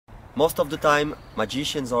Most of the time,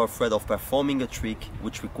 magicians are afraid of performing a trick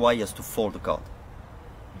which requires to fold the card.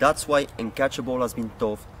 That's why Uncatchable has been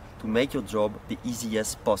thought to make your job the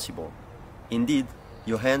easiest possible. Indeed,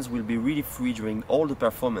 your hands will be really free during all the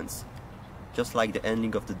performance, just like the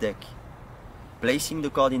handling of the deck. Placing the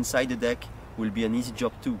card inside the deck will be an easy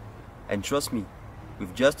job too, and trust me,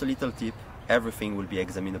 with just a little tip, everything will be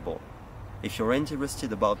examinable. If you're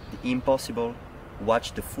interested about the impossible,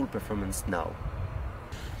 watch the full performance now.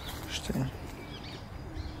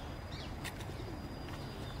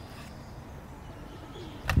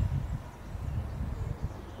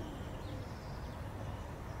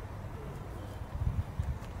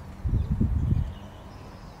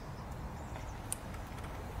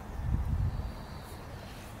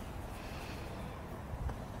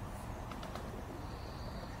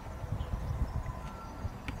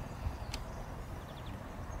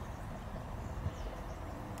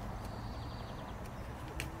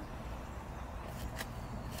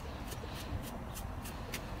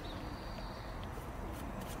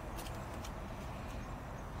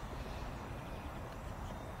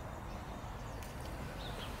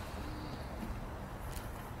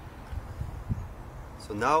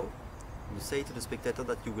 So now, you say to the spectator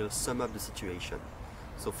that you will sum up the situation.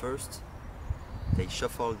 So first, they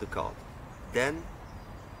shuffle the card. Then,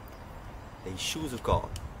 they choose a card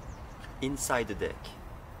inside the deck.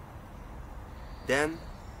 Then,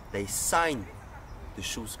 they sign the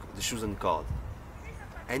chosen card.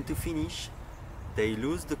 And to finish, they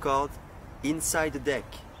lose the card inside the deck.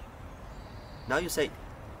 Now you say,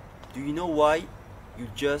 do you know why you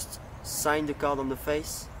just signed the card on the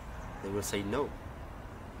face? They will say no.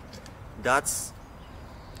 That's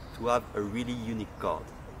to have a really unique card.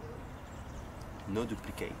 No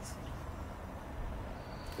duplicate.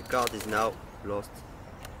 The card is now lost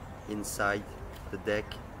inside the deck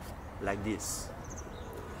like this.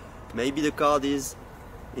 Maybe the card is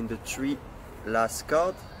in the 3 last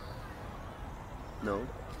card. No.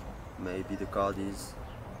 Maybe the card is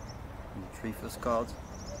in the 3 first cards.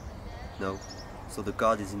 No. So the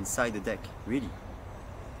card is inside the deck. Really.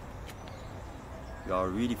 You are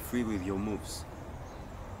really free with your moves.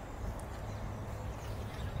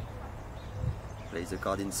 Place the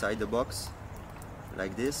card inside the box,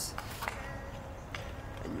 like this,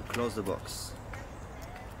 and you close the box.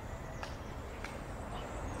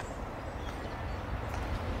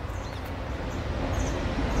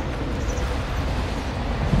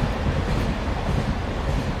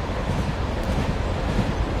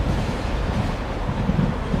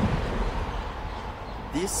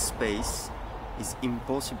 This space is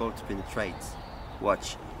impossible to penetrate.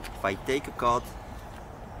 Watch, if I take a card,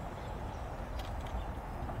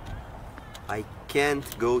 I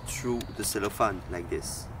can't go through the cellophane like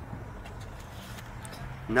this.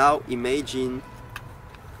 Now imagine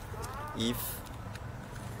if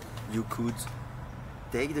you could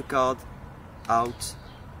take the card out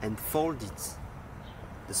and fold it.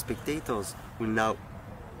 The spectators will now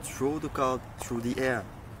throw the card through the air,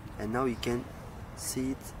 and now you can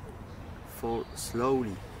see it fall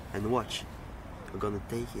slowly. And watch, we're gonna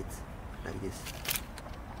take it like this.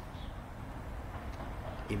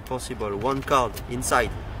 Impossible, one card inside,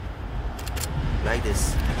 like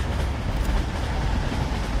this.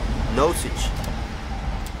 No switch.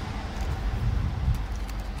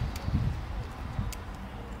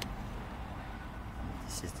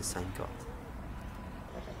 This is the sign card.